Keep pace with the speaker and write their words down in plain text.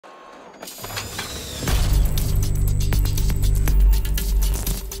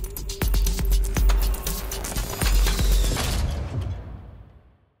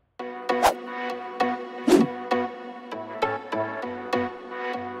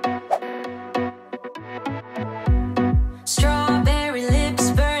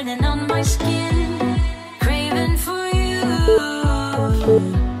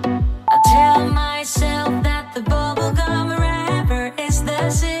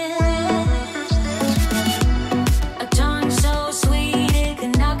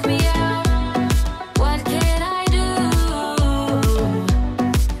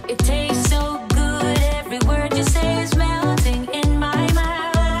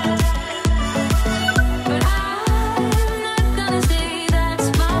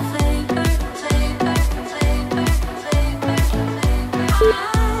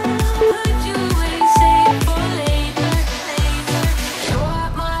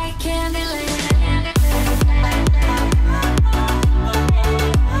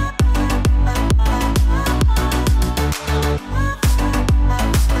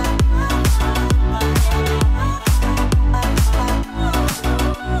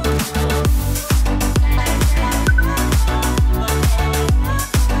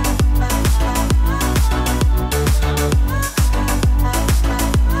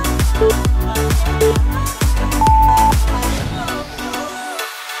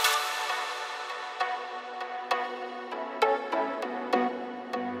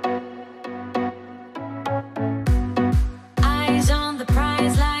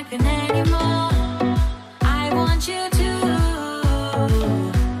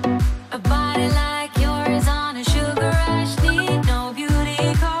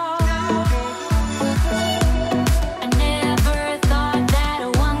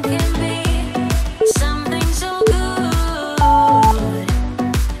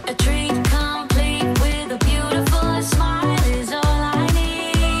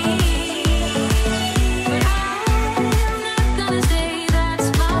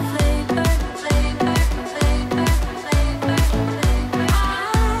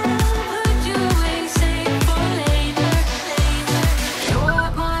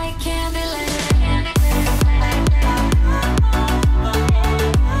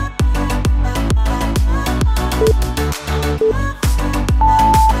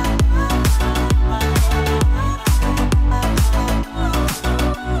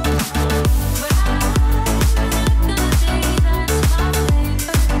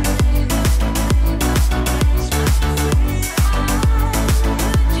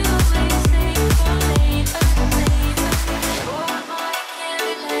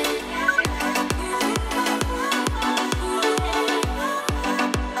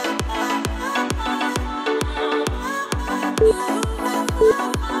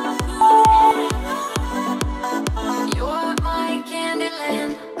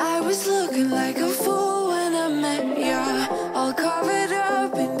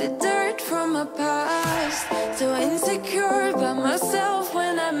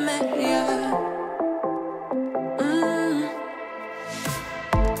met ya.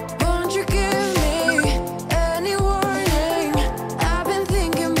 Won't you give me any warning? I've been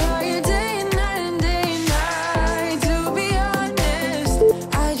thinking about you day and night and day and night. To be honest,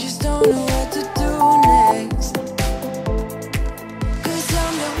 I just don't know what to do next. 'Cause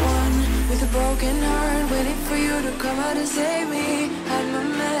I'm the one with a broken heart, waiting for you to come out and save me. Had my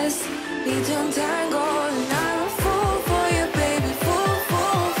mess, need to untangle, and I'm a fool for you, baby. Fool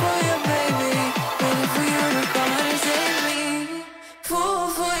for you, baby. Waiting for you to come out and save me. Fool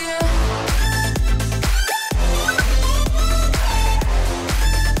for you.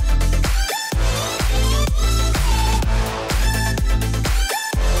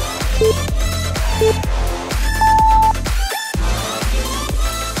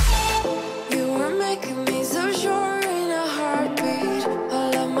 You were making me so sure in a heartbeat.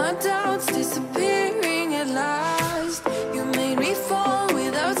 All of my doubts disappearing at last. You made me fall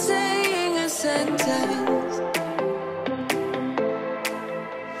without saying a sentence.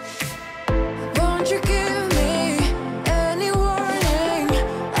 Won't you give me any warning?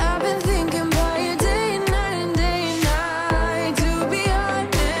 I've been thinking about you day and night and day and night. To be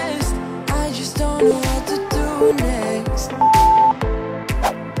honest, I just don't know what to do next.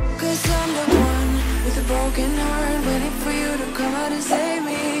 'Cause I'm the one with a broken heart, waiting for you to come out and save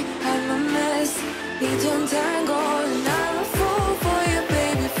me. Had my mess, need to untangle, and I'm a fool for you,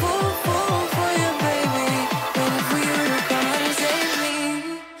 baby. Fool for you, baby. Waiting for you to come out and save me.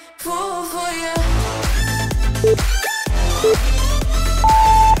 Fool for you.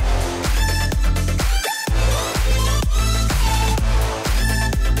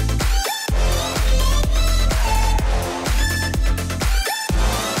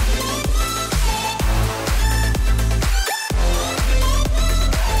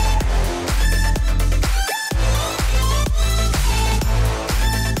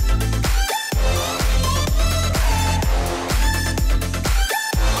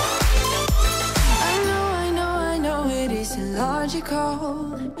 I know it isn't logical.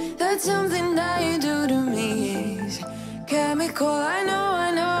 That something that you do to me is chemical. I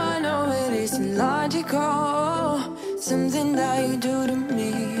know it isn't logical. Something that you do to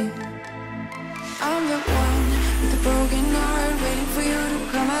me. I'm the one with a broken heart, waiting for you to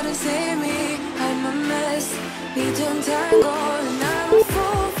come out and save me. Had my mess, need to untangle, and I'm a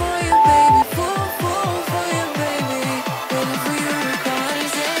fool for you, baby. Fool for you, baby. Waiting for you to come out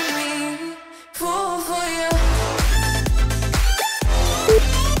and save me. Fool for you.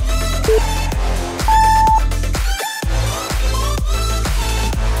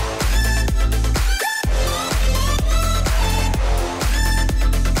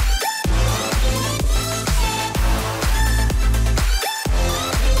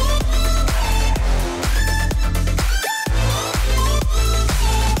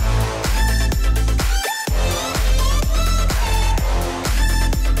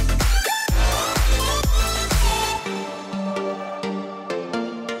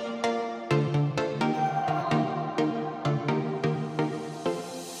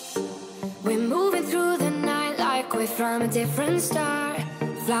 We're moving through the night like we're from a different star,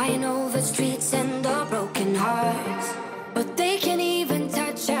 flying over streets and our broken hearts. But they can't even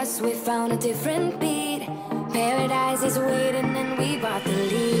touch us, we found a different beat. Paradise is waiting and we bought the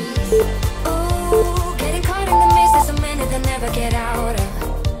lead. Oh, getting caught in the mist, there's so many that never get out of.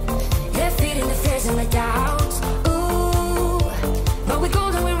 They're feeding the fears and the doubts. Ooh, but we go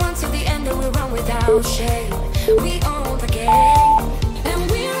and we run to the end and we run without shame. We own the game. And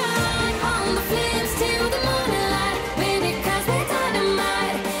we run on the flames till the morning light. Baby, 'cause we're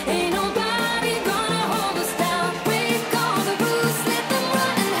dynamite. Ain't nobody gonna hold us down. Break all the rules, let them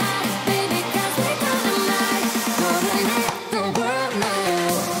run and hide. Baby, 'cause we're dynamite. Gonna let the world know.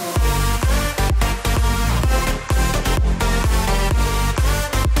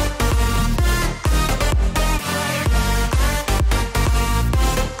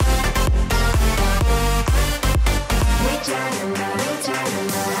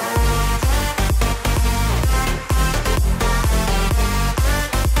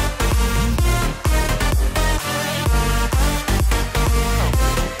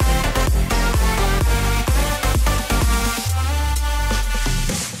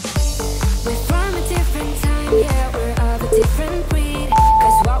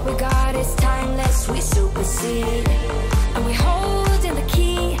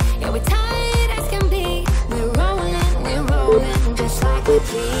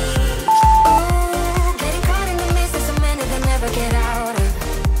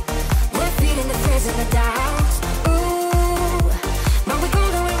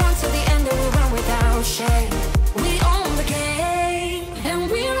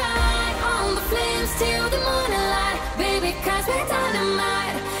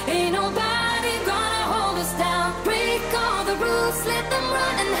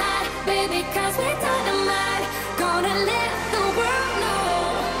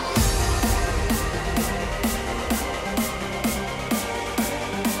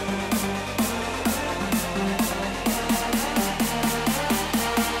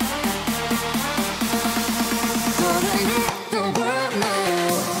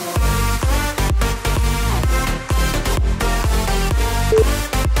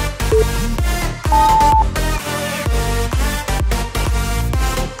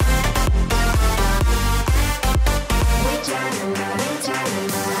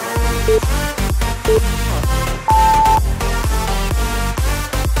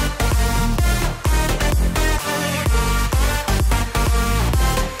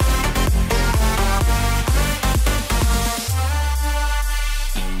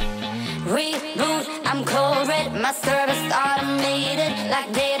 I'm cold red, my service automated,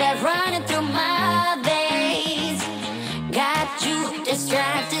 like data running through my veins. Got you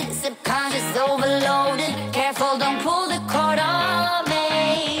distracted, subconscious overloaded. Careful, don't pull the cord on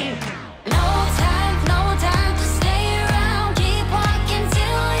me. No time, no time to stay around. Keep walking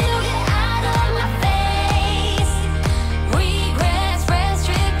till you get out of my face. Regrets,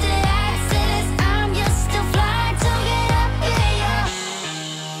 restricted access. I'm just a flight to get up in ya.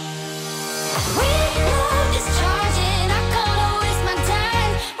 We love discharging. I can't waste my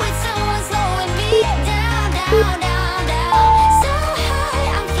time with someone slowing me down, down, down, down. So high,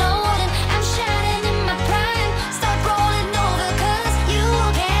 I'm floating, I'm shining in my prime. Start rolling over 'cause you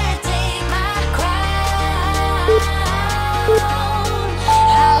can't take my crown.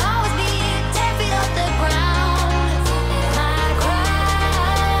 I'll always be 10 feet off the ground. My crown.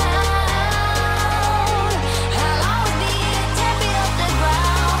 I'll always be 10 feet off the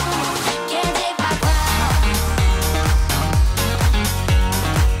ground. Can't take my crown.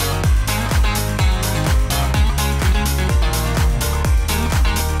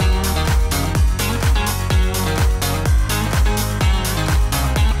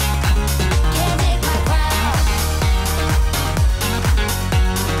 Can't take my crown.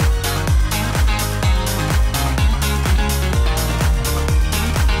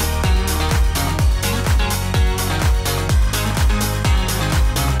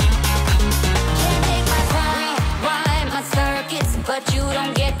 Can't take my crown. Rewind my circuits, but you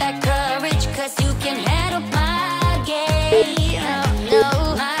don't get that courage, 'cause you can handle my game. No,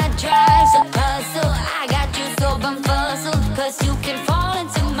 my drive's a puzzle. I got you so bumfuzzled, 'cause you can fall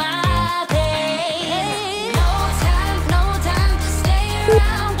into my pain. No time, no time to stay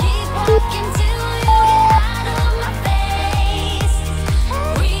around. Keep walking till you get out of my face.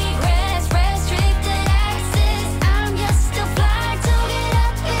 Regrets, restricted access. I'm just a flight to get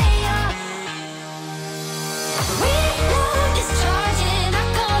up in ya. We love discharging. I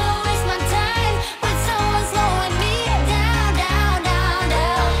can't waste my time with someone slowing me down, down, down,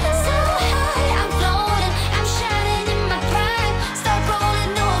 down. So high, I'm floating, I'm shining in my prime. Start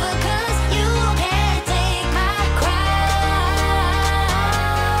rolling over 'cause you can't take my crown.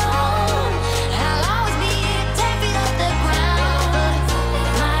 I'll always be 10 feet off the ground.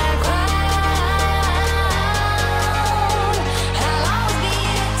 My crown. I'll always be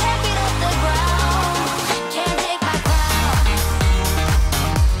 10 feet off the ground. Can't take my crown.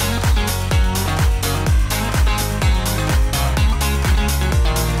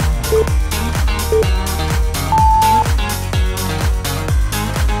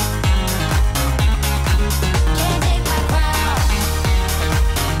 Can't take my crown.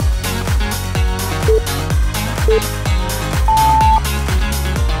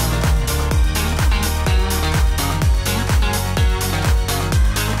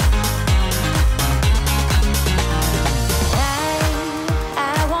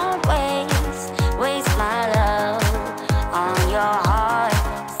 I won't waste my love on your heart.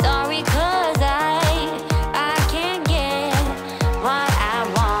 Sorry, 'cause I can't get what I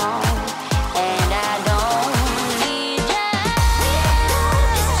want, and I don't need ya.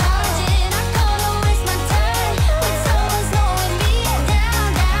 Discharging, I can't waste my time with someone slowing me down,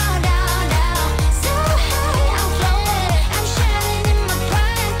 down, down, down. So high, I'm floating, I'm shining in my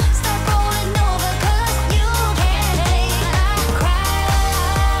prime. Start rolling over 'cause you can't take my crown.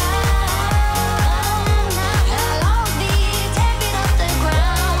 I'll always be 10 feet off the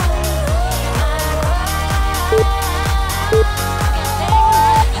ground. My crown.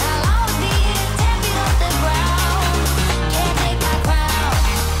 I'll always be 10 feet off the ground. Can't take my crown.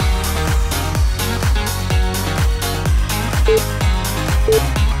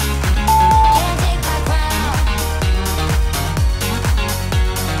 Can't take my crown.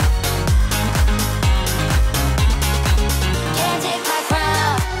 Can't take my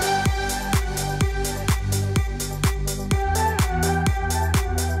crown.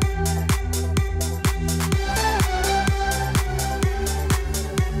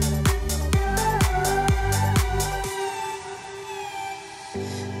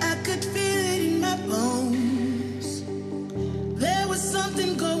 I could feel it in my bones. There was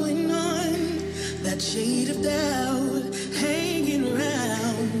something going on. That shade of doubt hanging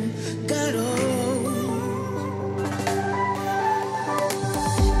around got old.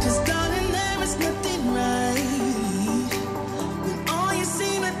 'Cause darling, there is nothing right when all you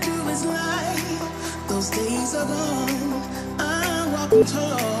seem to do is lie. Those days are gone. I'm walking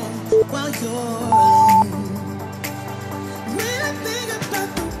tall while you're alone. When I think about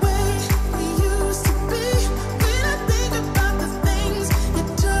the way we used to be, when I think about the things you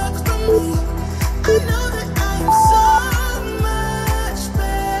took from me, I know that I am so much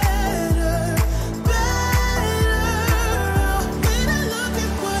better, better.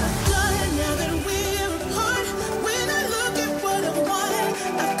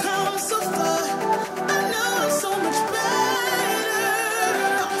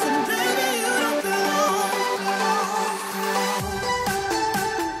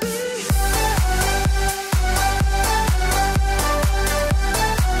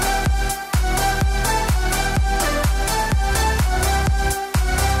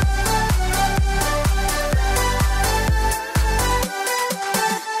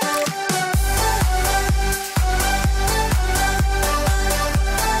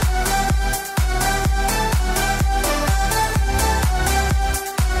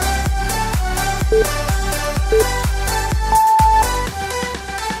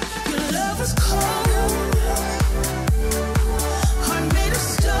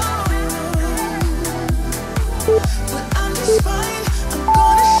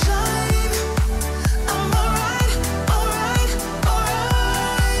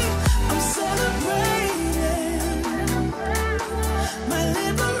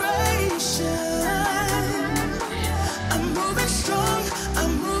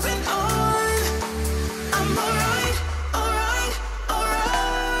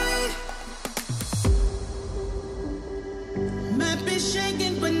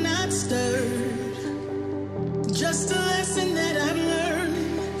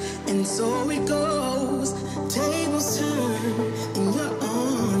 And so it goes, tables turn, and you're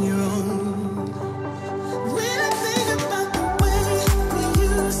on your own. When I think about the way we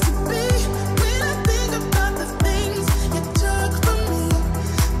used to be, when I think about the things you took from me,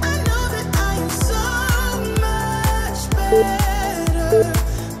 I know that I am so much better,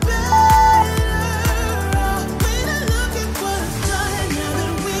 better. When I look at what I've done now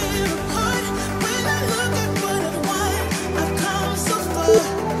that we're apart, when I look at what I've won, I've come so far.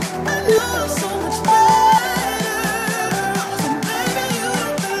 I know I'm so much better, and baby, you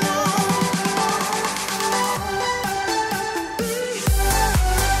don't belong.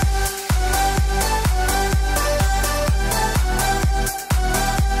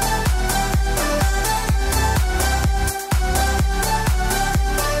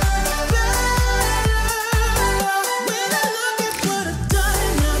 When I look at what I've done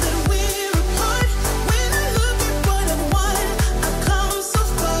now that we're apart, when I look at what I've won, I've come so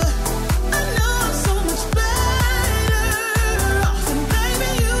far. I know I'm so much better, and baby,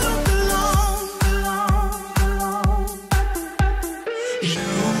 you don't belong.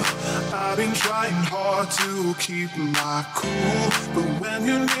 I've been trying hard to keep my cool, but when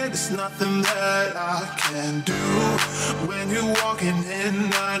you're near, there's nothing that I can do. When you're walking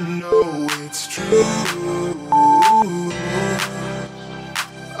in, I know it's true.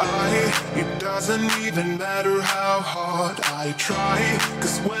 It doesn't even matter how hard I try,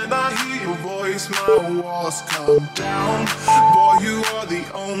 'cause when I hear your voice, my walls come down. Boy, you are the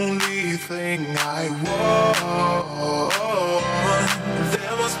only thing I want.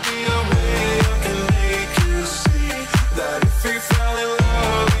 There must be a way I can make you see that if we fell in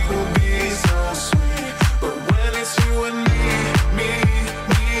love, it would be so sweet. But when it's you and me,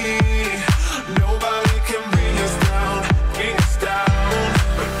 nobody can bring us down, bring us down.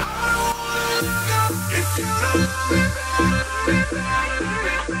 But I don't wanna look up if you don't love me back.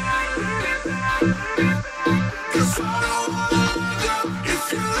 'Cause I don't wanna look up if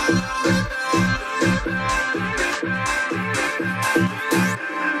you don't love me back.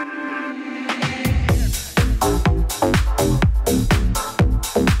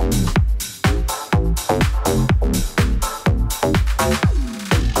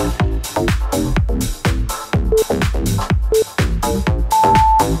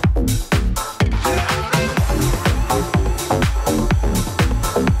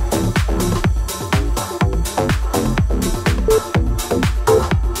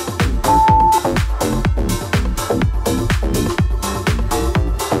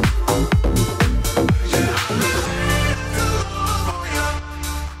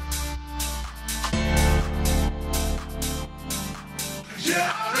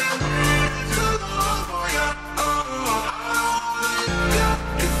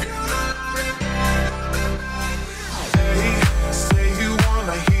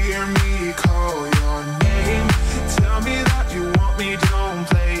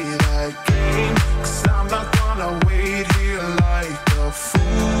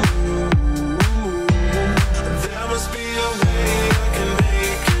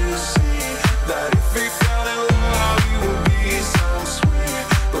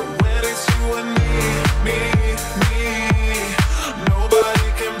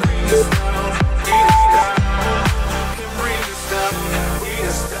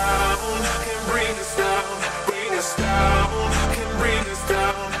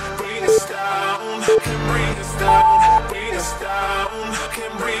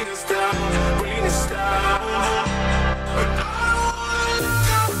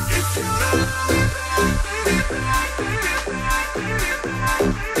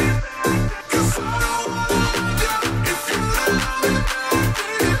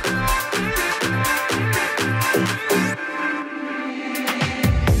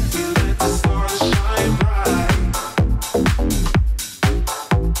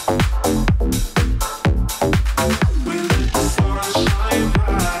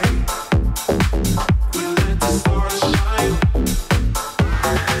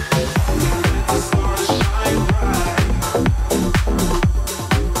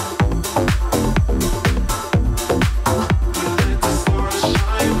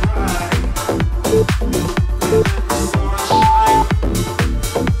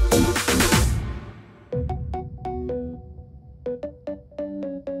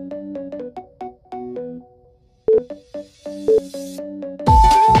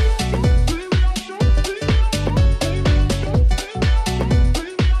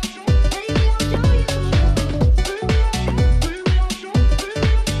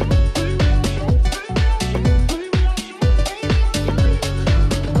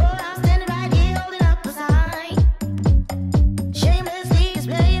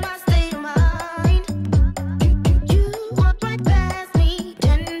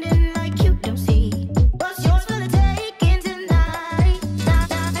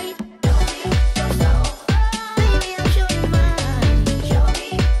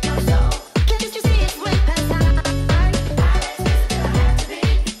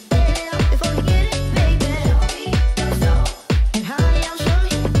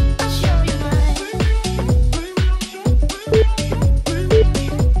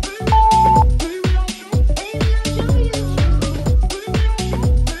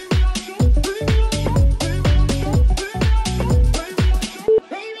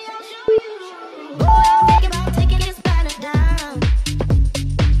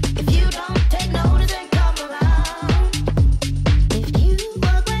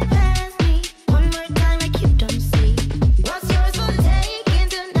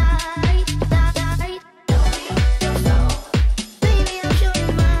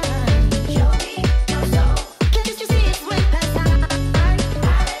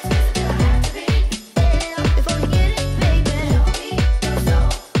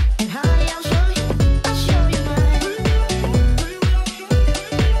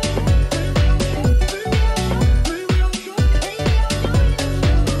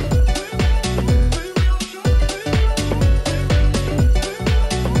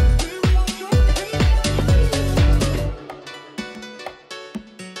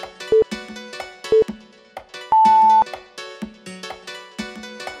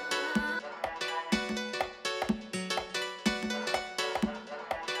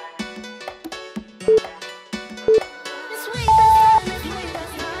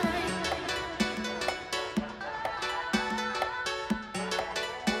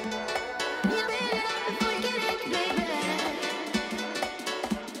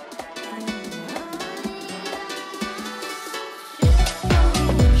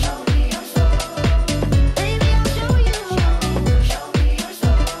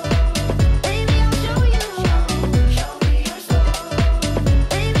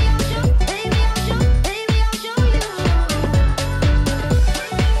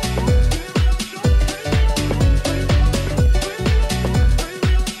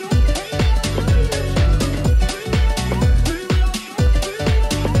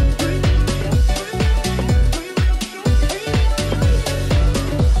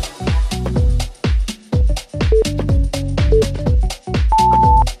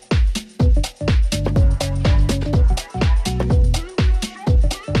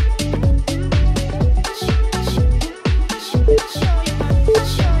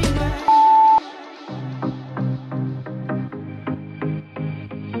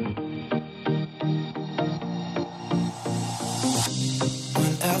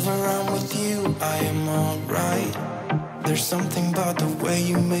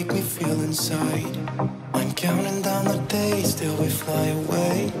 make me feel inside. I'm counting down the days till we fly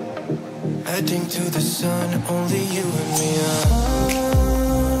away, heading to the sun, only you and me.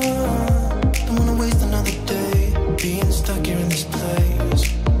 Don't wanna waste another day being stuck here in this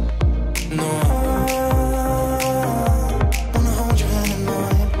place. No, wanna hold your hand in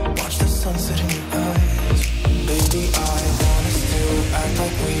mine, watch the sunset in your eyes. Baby, I want us to act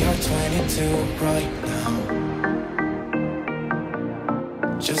like we are 22 right now.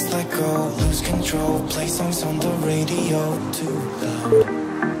 Just let go, lose control, play songs on the radio too loud.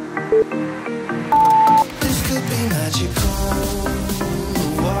 This could be magical.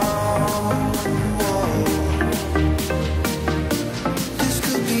 Wow, wow. This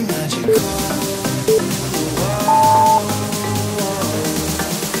could be magical. Wow, wow.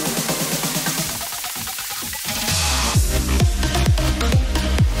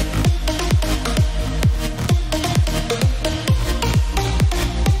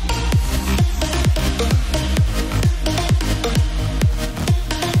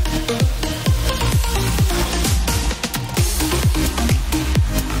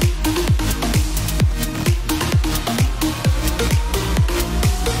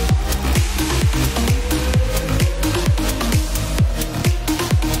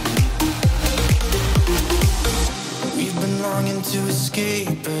 To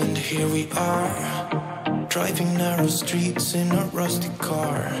escape, and here we are, driving narrow streets in a rusty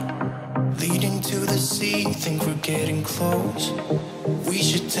car, leading to the sea. Think we're getting close. We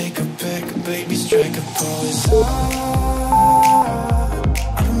should take a pic, baby, strike a pose.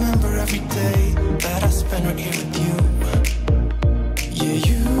 I remember every day that I spent right here with you. Yeah,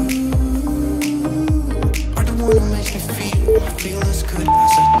 you are the one who makes me feel as good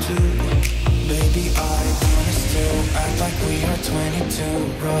as I do. Baby, I want us to act like we are 22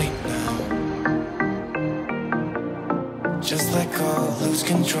 right now. Just let go, lose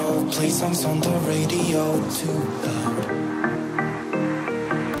control, play songs on the radio too loud.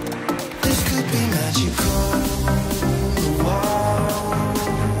 This could be magical. Wow,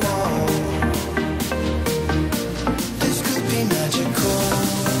 wow. This could be magical.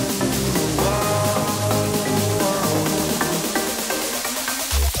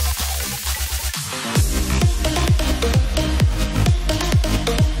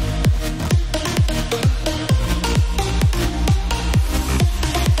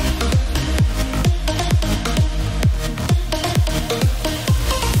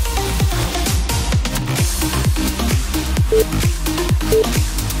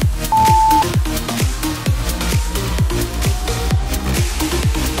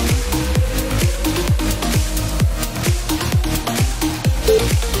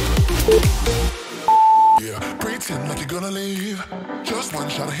 Just one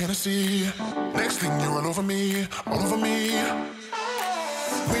shot of Hennessy. Next thing you're all over me, all over me.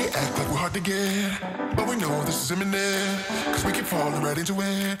 We act like we're hard to get, but we know this is imminent, cause we keep falling right into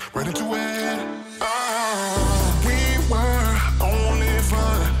it, right into it. Oh, we were only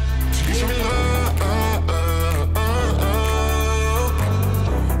fun till you show me love.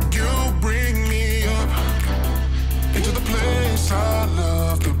 You bring me up into the place I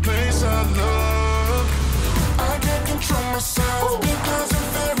love, the place I love. I can't control myself because I'm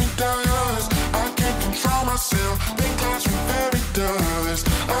very dust. I can't control myself because I'm very dust.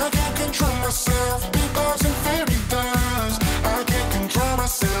 I can't control myself because I'm very dust. I can't control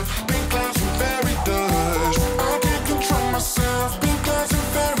myself because I'm very dust. I can't control myself because I'm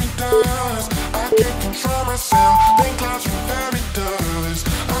very dust. I can't control myself because I'm very dust.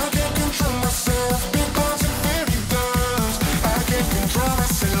 I can't control myself because I'm very dust. I can't control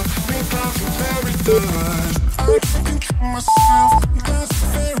myself because I'm very dust. I can't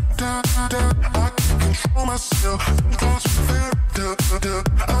control myself because I'm very dust.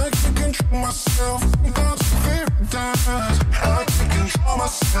 I can't control myself because I'm very dust. I can't control myself because I'm very dust. I can't control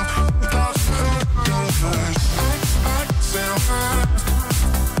myself because I'm very dust. I still hurt,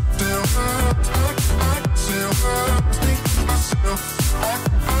 still hurt. I still hurt, think myself. I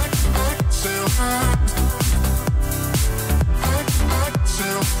still hurt.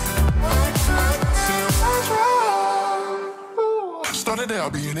 Started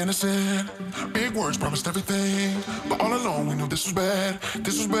out being innocent, big words promised everything, but all along we knew this was bad,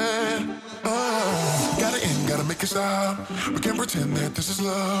 this was bad. Gotta end, gotta make it stop. We can't pretend that this is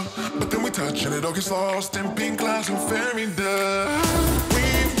love, but then we touch and it all gets lost in pink clouds and fairy dust. We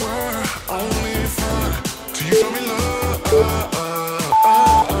were only fun till you show me love.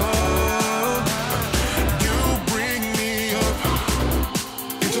 You bring me up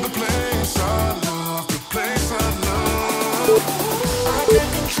into the place I love, the place I love. I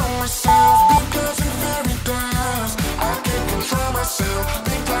can't control myself because I'm very dust. I can't control myself.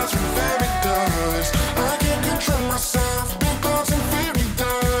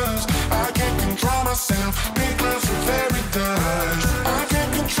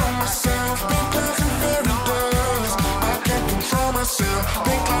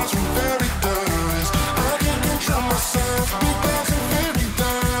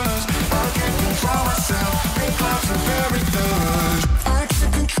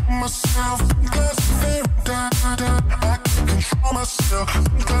 myself. That's very dumb. I can't control myself.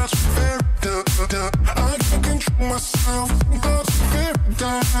 That's very dumb. I can't control myself. That's very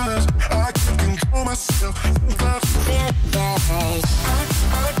dumb. I can't control myself. That's very dumb. I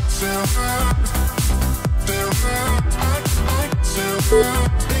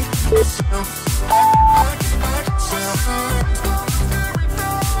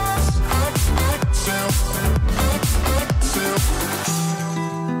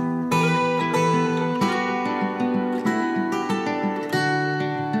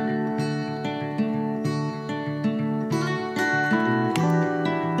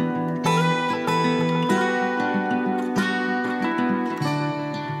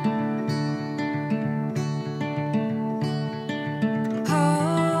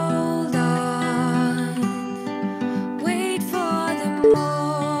Hold on, wait for the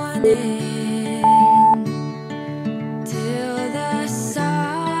morning till the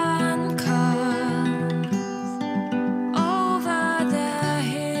sun comes over the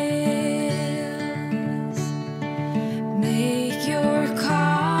hills. Make your call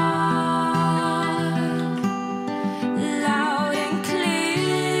loud and clear.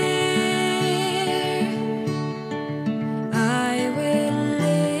 I will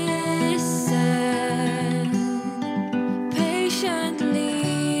listen patiently.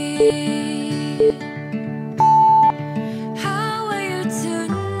 How are you to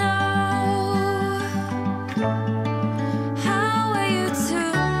know? How are you to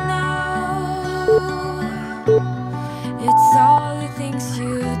know? It's all the things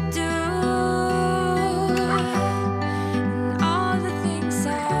you do and all the things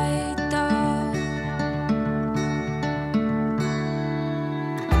I don't.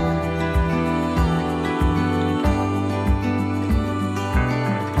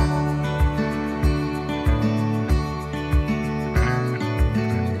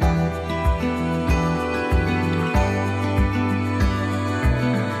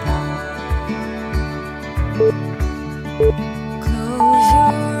 Close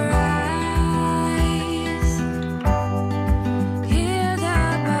your eyes, hear the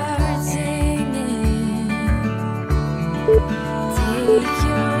birds singing. Take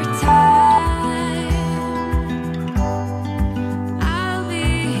your time, I'll be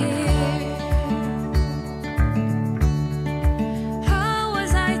here. How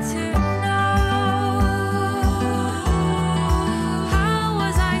was I to know? How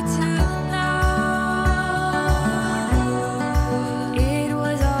was I to know? It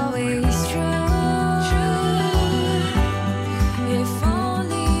was always true. If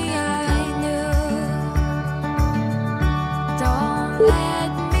only I knew. Don't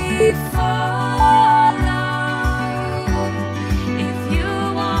let me fall.